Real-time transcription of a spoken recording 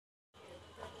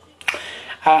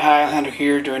Hi, I'm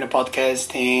here doing a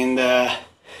podcast, and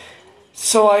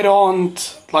so I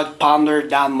don't like ponder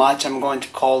that much. I'm going to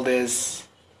call this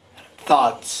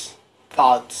thoughts.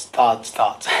 Because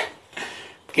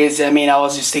I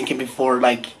was just thinking before,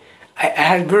 like I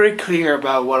had very clear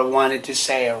about what I wanted to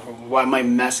say or what my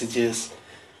message is.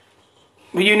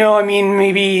 But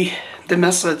maybe the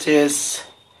message is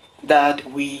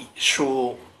that we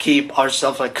should keep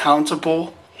ourselves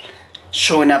accountable,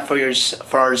 showing up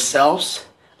for ourselves,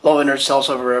 loving ourselves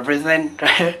over everything.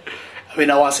 Right?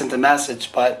 That wasn't the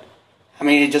message, but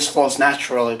it just flows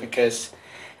naturally because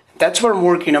that's what I'm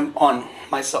working on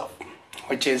myself,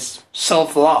 which is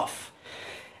self love.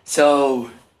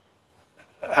 So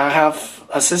I have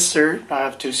a sister. I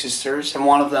have two sisters, and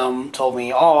one of them told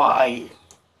me, "Oh, I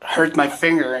hurt my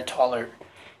finger." I told her,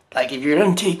 like, if you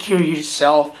don't take care of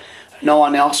yourself, no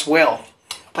one else will.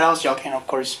 But I was joking, of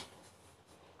course.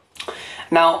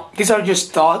 Now, these are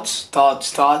just thoughts.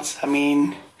 As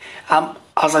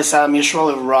I said, I'm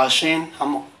usually rushing.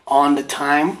 I'm on the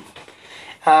time.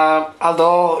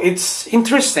 Although it's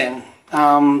interesting,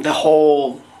 the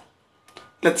whole,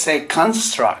 let's say,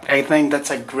 construct. I think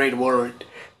that's a great word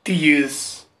to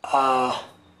use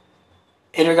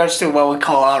in regards to what we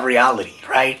call our reality,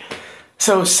 right?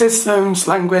 So systems,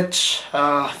 language,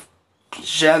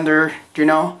 gender,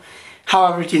 how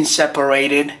everything's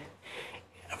separated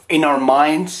in our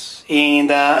minds, and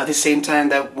at the same time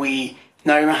that we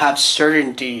not even have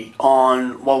certainty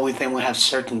on what we think we have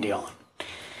certainty on.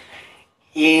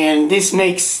 And this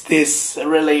makes this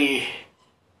really,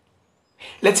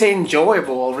 let's say,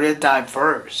 enjoyable, really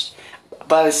diverse,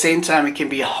 but at the same time it can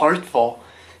be hurtful.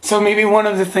 So maybe one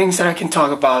of the things that I can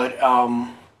talk about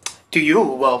to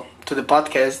the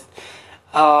podcast,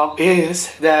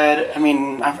 is that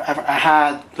I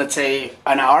had, let's say,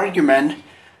 an argument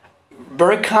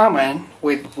very common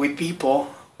with people,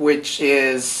 which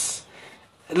is,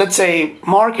 let's say,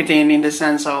 marketing in the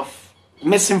sense of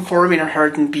misinforming or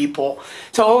hurting people.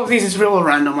 So all of this is really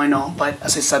random, I know, but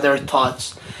as I said, there are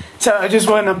thoughts. So I just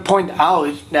want to point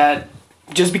out that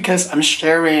just because I'm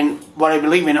sharing what I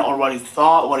believe in or what I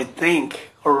thought, what I think,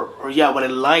 or what I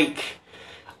like,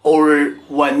 or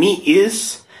what me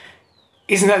is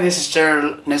not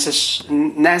necessarily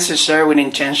with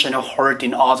intention of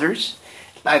hurting others.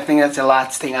 I think that's the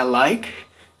last thing I like.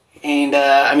 And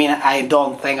I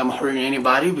don't think I'm hurting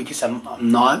anybody because I'm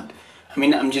not.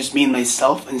 I'm just being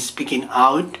myself and speaking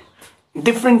out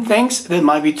different things that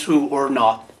might be true or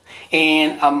not.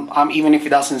 And even if it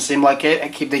doesn't seem like it, I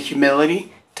keep the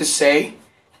humility to say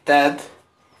that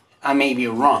I may be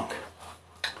wrong.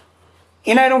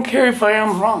 And I don't care if I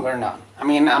am wrong or not.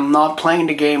 I'm not playing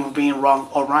the game of being wrong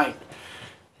or right.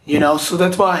 So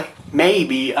that's why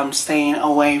maybe I'm staying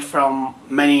away from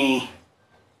many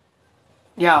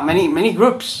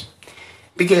groups.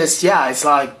 Because, it's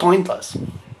like pointless.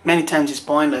 Many times it's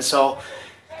pointless. So,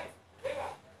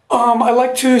 I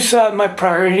like to set my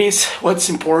priorities, what's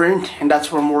important, and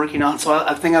that's what I'm working on. So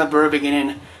I think at the very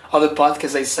beginning of the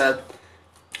podcast I said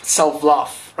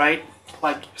self-love, right?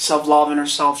 Like self-loving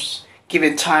ourselves,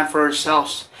 giving time for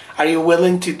ourselves. Are you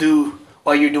willing to do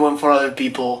what you're doing for other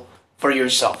people for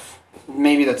yourself?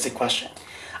 Maybe that's the question.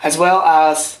 As well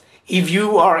as if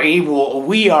you are able, or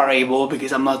we are able,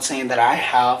 because I'm not saying that I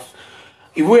have,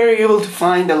 if we're able to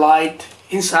find the light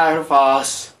inside of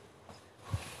us,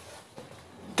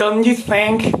 don't you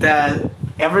think that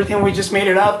everything we just made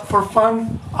it up for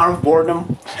fun, out of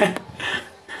boredom?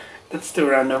 That's too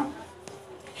random.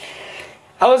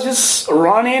 I was just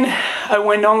running. I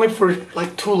went only for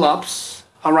like 2 laps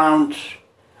around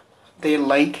the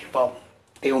lake, the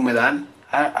humedad.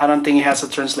 I don't think it has a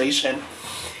translation.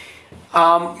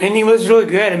 And it was really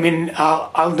good.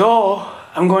 Although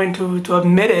I'm going to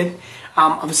admit it,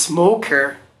 I'm a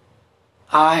smoker.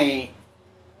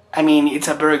 It's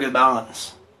a very good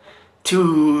balance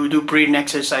to do breathing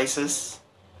exercises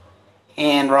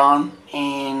and run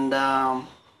and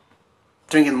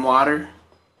drinking water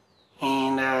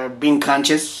and being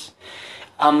conscious.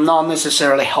 I'm not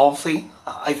necessarily healthy.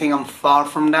 I think I'm far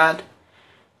from that.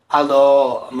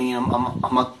 Although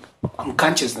I'm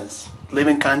consciousness,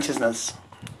 living consciousness.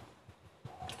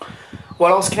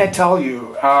 What else can I tell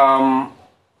you?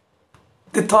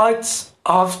 The thoughts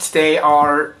of today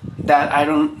are that I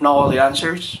don't know all the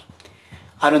answers.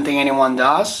 I don't think anyone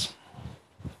does.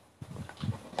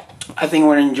 I think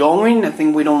we're enjoying. I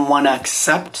think we don't want to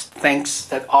accept things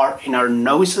that are in our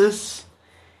noses.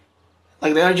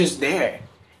 Like they are just there,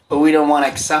 but we don't want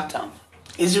to accept them.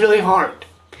 It's really hard,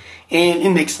 and it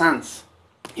makes sense,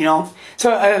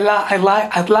 So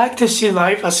I'd like to see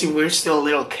life as if we're still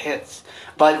little kids,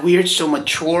 but we're so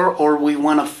mature, or we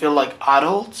want to feel like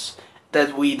adults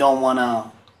that we don't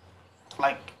wanna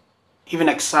like even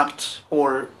accept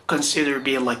or consider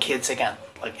being like kids again.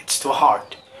 Like it's too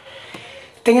hard.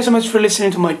 Thank you so much for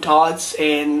listening to my thoughts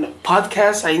and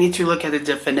podcast. I need to look at the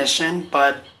definition,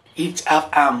 but it's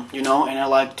FM, and I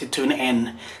like to tune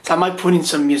in. So I might put in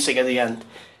some music at the end.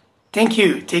 Thank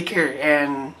you. Take care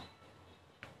and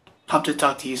hope to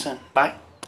talk to you soon. Bye.